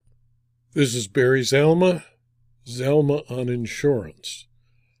This is Barry Zalma, Zalma on Insurance.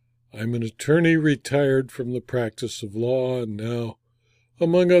 I'm an attorney retired from the practice of law and now,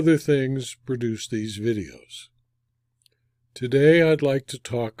 among other things, produce these videos. Today I'd like to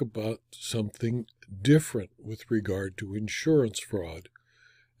talk about something different with regard to insurance fraud,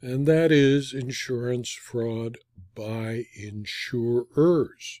 and that is insurance fraud by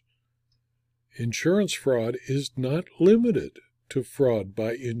insurers. Insurance fraud is not limited to fraud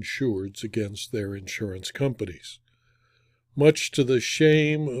by insureds against their insurance companies. Much to the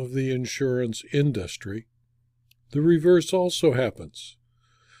shame of the insurance industry, the reverse also happens.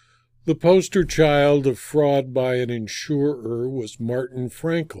 The poster child of fraud by an insurer was Martin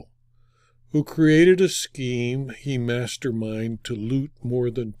Frankel, who created a scheme he masterminded to loot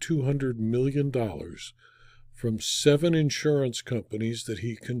more than $200 million from 7 insurance companies that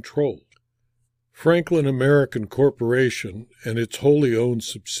he controlled. Franklin American Corporation and its wholly owned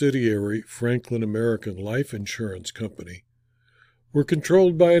subsidiary, Franklin American Life Insurance Company, were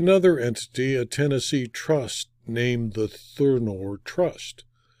controlled by another entity, a Tennessee trust named the Thurnor Trust.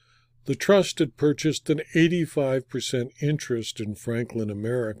 The trust had purchased an 85% interest in Franklin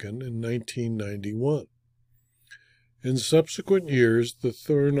American in 1991. In subsequent years, the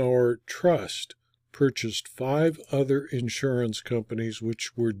Thurnor Trust purchased 5 other insurance companies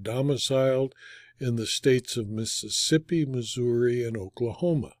which were domiciled in the states of Mississippi, Missouri, and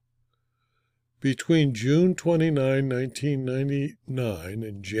Oklahoma. Between June 29, 1999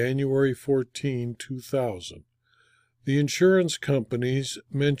 and January 14, 2000, the insurance companies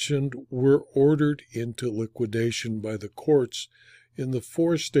mentioned were ordered into liquidation by the courts in the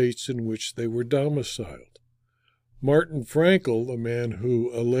 4 states in which they were domiciled. Martin Frankel, the man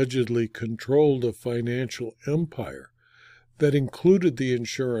who allegedly controlled a financial empire that included the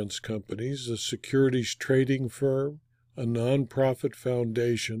insurance companies, a securities trading firm, a nonprofit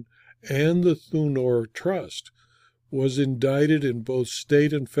foundation, and the Thurnor Trust, was indicted in both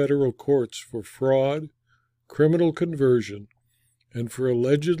state and federal courts for fraud, criminal conversion, and for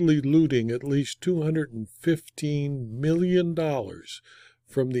allegedly looting at least $215 million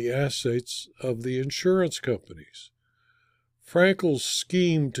from the assets of the insurance companies. Frankel's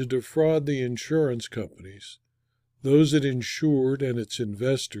scheme to defraud the insurance companies, those it insured and its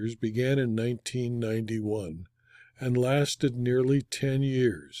investors, began in 1991 and lasted nearly 10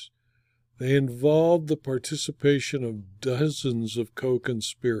 years. They involved the participation of dozens of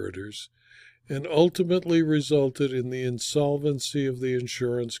co-conspirators and ultimately resulted in the insolvency of the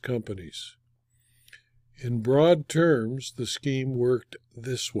insurance companies. In broad terms, the scheme worked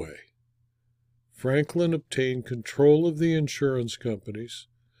this way. Franklin obtained control of the insurance companies,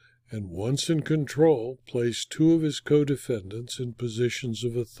 and once in control, placed 2 of his co-defendants in positions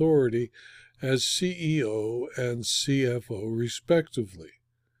of authority as CEO and CFO respectively.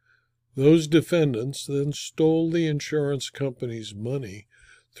 Those defendants then stole the insurance company's money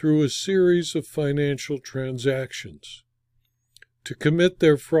through a series of financial transactions. To commit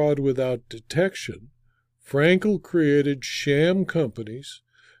their fraud without detection, Frankel created sham companies,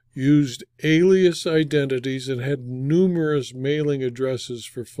 used alias identities, and had numerous mailing addresses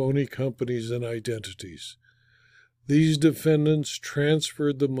for phony companies and identities. These defendants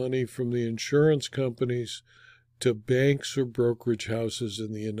transferred the money from the insurance companies to banks or brokerage houses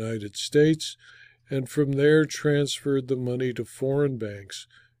in the United States, and from there transferred the money to foreign banks,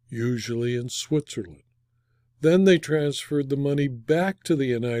 usually in Switzerland. Then they transferred the money back to the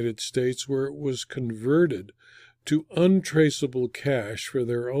United States, where it was converted to untraceable cash for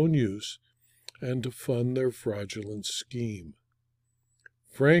their own use and to fund their fraudulent scheme.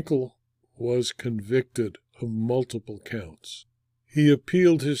 Frankel was convicted of multiple counts. He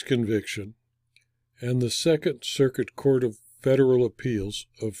appealed his conviction, and the Second Circuit Court of Federal Appeals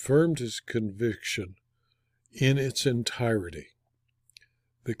affirmed his conviction in its entirety.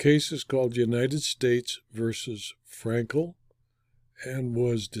 The case is called United States versus Frankel and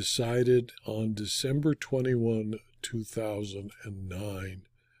was decided on December 21, 2009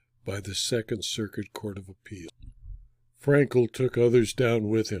 by the Second Circuit Court of Appeals. Frankel took others down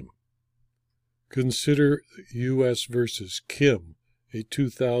with him. Consider U.S. versus Kim, a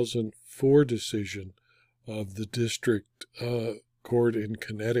 2004 decision of the District Court in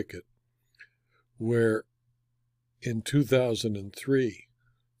Connecticut, where in 2003,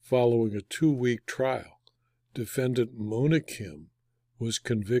 following a 2-week trial, defendant Mona Kim was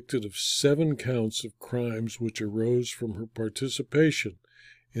convicted of 7 counts of crimes which arose from her participation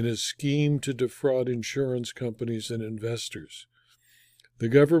in a scheme to defraud insurance companies and investors. The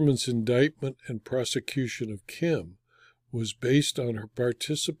government's indictment and prosecution of Kim was based on her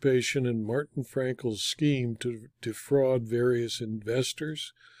participation in Martin Frankel's scheme to defraud various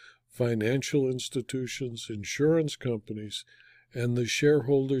investors, financial institutions, insurance companies, and the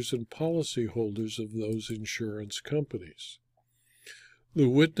shareholders and policyholders of those insurance companies. The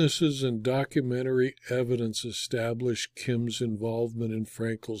witnesses and documentary evidence established Kim's involvement in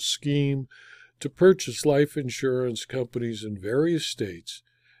Frankel's scheme to purchase life insurance companies in various states,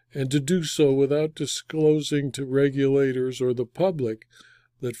 and to do so without disclosing to regulators or the public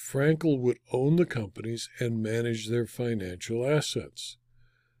that Frankel would own the companies and manage their financial assets.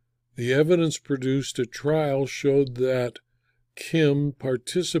 The evidence produced at trial showed that Kim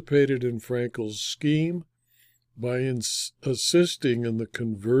participated in Frankel's scheme by assisting in the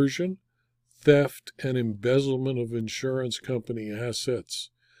conversion, theft, and embezzlement of insurance company assets,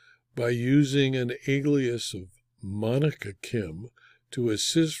 by using an alias of Monica Kim to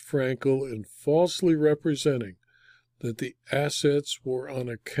assist Frankel in falsely representing that the assets were on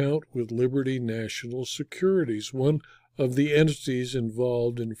account with Liberty National Securities, one of the entities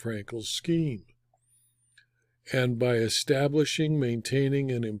involved in Frankel's scheme, and by establishing, maintaining,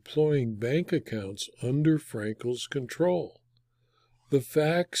 and employing bank accounts under Frankel's control. The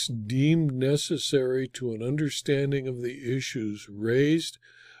facts deemed necessary to an understanding of the issues raised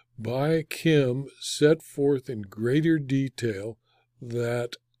by Kim set forth in greater detail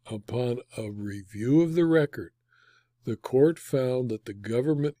that, upon a review of the record, the court found that the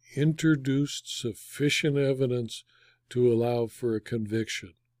government introduced sufficient evidence to allow for a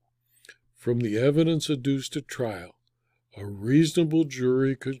conviction. From the evidence adduced at trial, a reasonable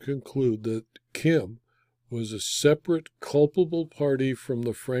jury could conclude that Kim was a separate culpable party from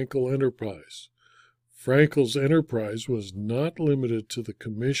the Frankel enterprise. Frankel's enterprise was not limited to the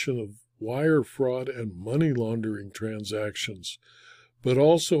commission of wire fraud and money laundering transactions, but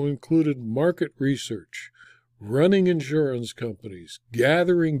also included market research, running insurance companies,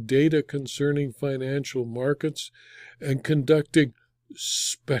 gathering data concerning financial markets, and conducting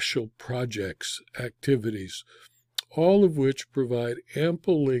special projects activities, all of which provide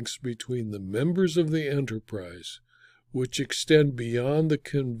ample links between the members of the enterprise, which extend beyond the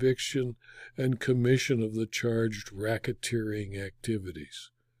conviction and commission of the charged racketeering activities.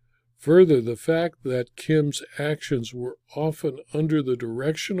 Further, the fact that Kim's actions were often under the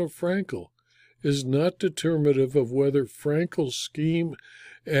direction of Frankel is not determinative of whether Frankel's scheme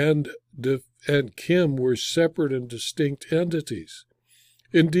and Kim were separate and distinct entities.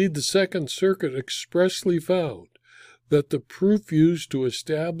 Indeed, the Second Circuit expressly found that the proof used to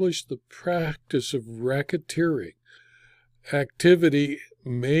establish the practice of racketeering activity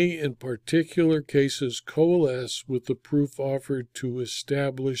may in particular cases coalesce with the proof offered to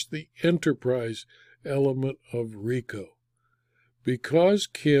establish the enterprise element of RICO. Because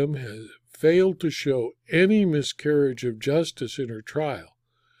Kim has failed to show any miscarriage of justice in her trial,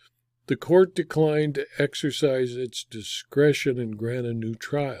 the court declined to exercise its discretion and grant a new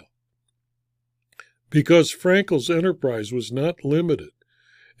trial. Because Frankel's enterprise was not limited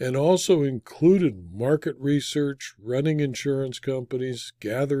and also included market research, running insurance companies,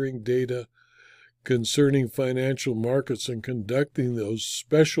 gathering data concerning financial markets, and conducting those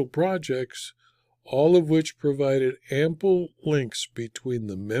special projects, all of which provided ample links between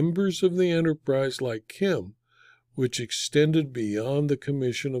the members of the enterprise like Kim, which extended beyond the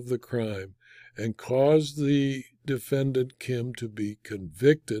commission of the crime and caused the defendant Kim to be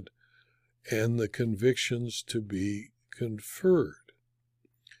convicted and the convictions to be conferred.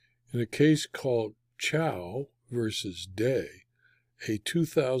 In a case called Chow versus Day, a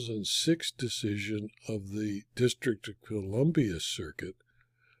 2006 decision of the District of Columbia Circuit,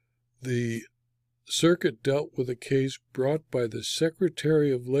 the circuit dealt with a case brought by the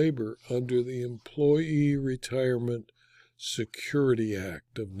Secretary of Labor under the Employee Retirement Security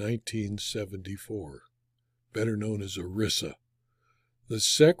Act of 1974, better known as ERISA. The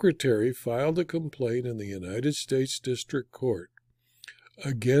Secretary filed a complaint in the United States District Court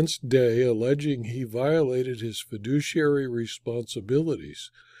against Day, alleging he violated his fiduciary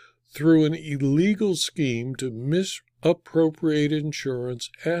responsibilities through an illegal scheme to misappropriate insurance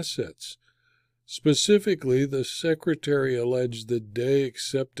assets. Specifically, the Secretary alleged that Day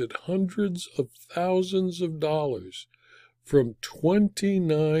accepted hundreds of thousands of dollars from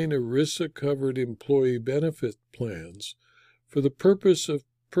 29 ERISA-covered employee benefit plans for the purpose of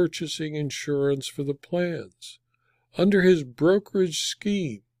purchasing insurance for the plans. Under his brokerage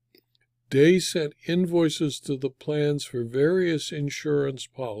scheme, Day sent invoices to the plans for various insurance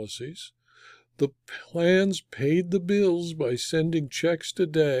policies. The plans paid the bills by sending checks to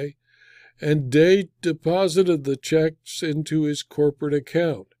Day, and Day deposited the checks into his corporate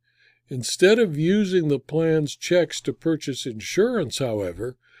account. Instead of using the plan's checks to purchase insurance,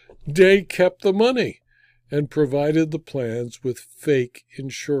 however, Day kept the money and provided the plans with fake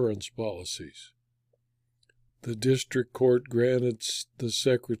insurance policies. The district court granted the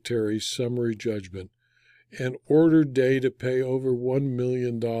secretary summary judgment and ordered Day to pay over $1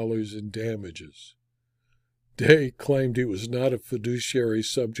 million in damages. Day claimed he was not a fiduciary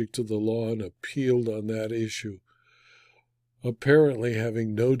subject to the law and appealed on that issue, apparently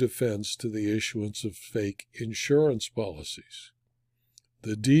having no defense to the issuance of fake insurance policies.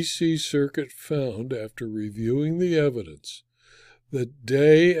 The D.C. Circuit found, after reviewing the evidence, that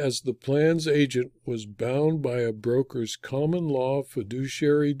Day, as the plan's agent, was bound by a broker's common law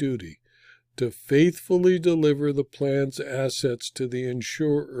fiduciary duty to faithfully deliver the plan's assets to the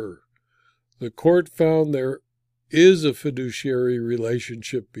insurer. The court found there is a fiduciary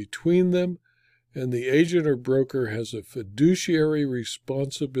relationship between them, and the agent or broker has a fiduciary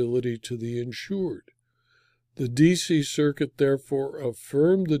responsibility to the insured. The D.C. Circuit therefore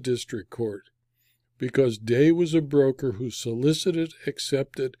affirmed the district court because Day was a broker who solicited,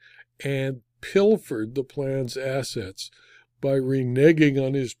 accepted, and pilfered the plan's assets by reneging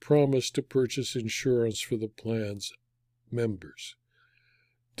on his promise to purchase insurance for the plan's members.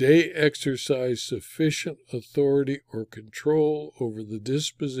 Day exercised sufficient authority or control over the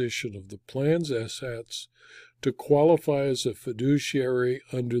disposition of the plan's assets to qualify as a fiduciary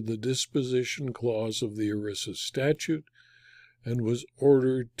under the disposition clause of the ERISA statute and was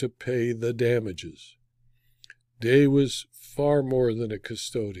ordered to pay the damages. Day was far more than a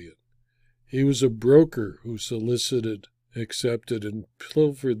custodian. He was a broker who solicited, accepted, and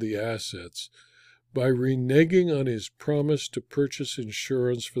pilfered the assets by reneging on his promise to purchase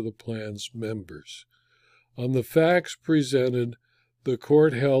insurance for the plan's members. On the facts presented, the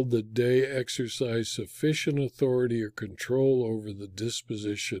court held that Day exercised sufficient authority or control over the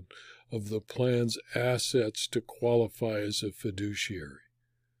disposition of the plan's assets to qualify as a fiduciary.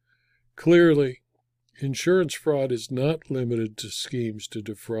 Clearly, insurance fraud is not limited to schemes to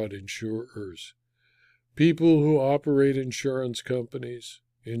defraud insurers. People who operate insurance companies,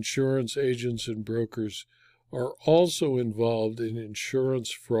 insurance agents, and brokers are also involved in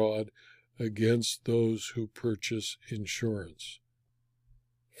insurance fraud against those who purchase insurance.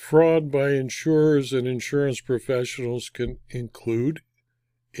 Fraud by insurers and insurance professionals can include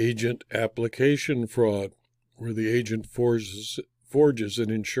agent application fraud, where the agent forges an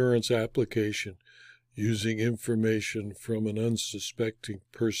insurance application using information from an unsuspecting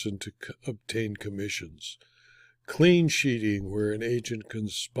person to obtain commissions. Clean sheeting, where an agent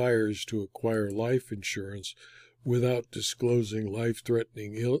conspires to acquire life insurance without disclosing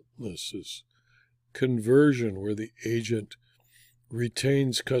life-threatening illnesses. Conversion, where the agent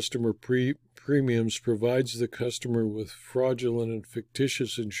retains customer premiums, provides the customer with fraudulent and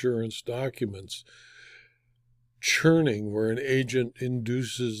fictitious insurance documents. Churning, where an agent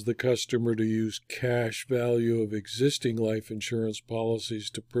induces the customer to use cash value of existing life insurance policies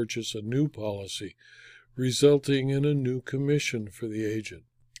to purchase a new policy, resulting in a new commission for the agent.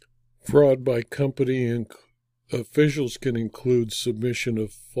 Fraud by company officials can include submission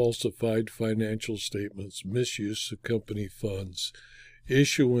of falsified financial statements, misuse of company funds,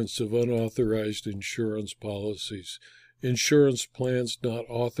 issuance of unauthorized insurance policies, insurance plans not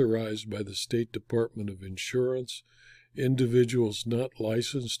authorized by the State Department of Insurance, individuals not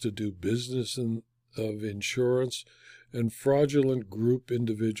licensed to do business of insurance, and fraudulent group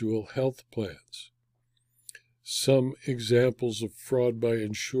individual health plans. Some examples of fraud by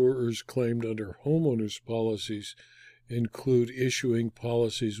insurers claimed under homeowners policies include issuing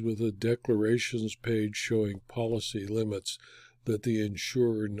policies with a declarations page showing policy limits that the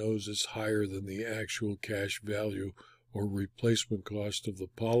insurer knows is higher than the actual cash value or replacement cost of the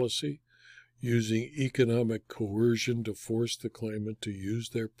policy, using economic coercion to force the claimant to use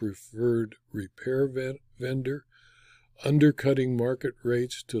their preferred repair vendor, undercutting market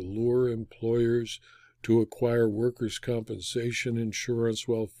rates to lure employers to acquire workers' compensation insurance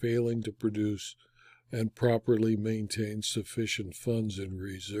while failing to produce and properly maintain sufficient funds in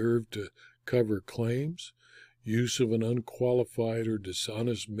reserve to cover claims, use of an unqualified or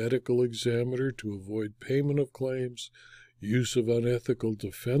dishonest medical examiner to avoid payment of claims, use of unethical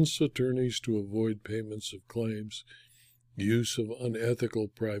defense attorneys to avoid payments of claims, use of unethical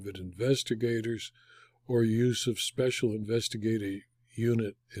private investigators, or use of special investigative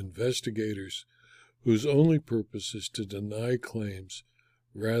unit investigators whose only purpose is to deny claims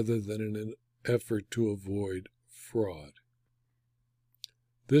rather than in an effort to avoid fraud.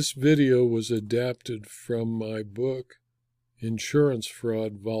 This video was adapted from my book, Insurance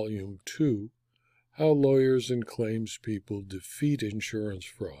Fraud, Volume 2, How Lawyers and Claims People Defeat Insurance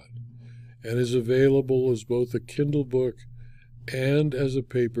Fraud, and is available as both a Kindle book and as a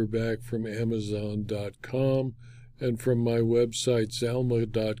paperback from Amazon.com and from my website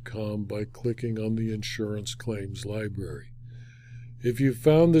Zalma.com by clicking on the Insurance Claims Library. If you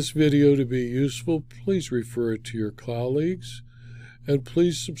found this video to be useful, please refer it to your colleagues, and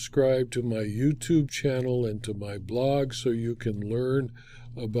please subscribe to my YouTube channel and to my blog so you can learn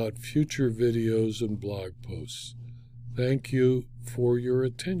about future videos and blog posts. Thank you for your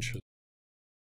attention.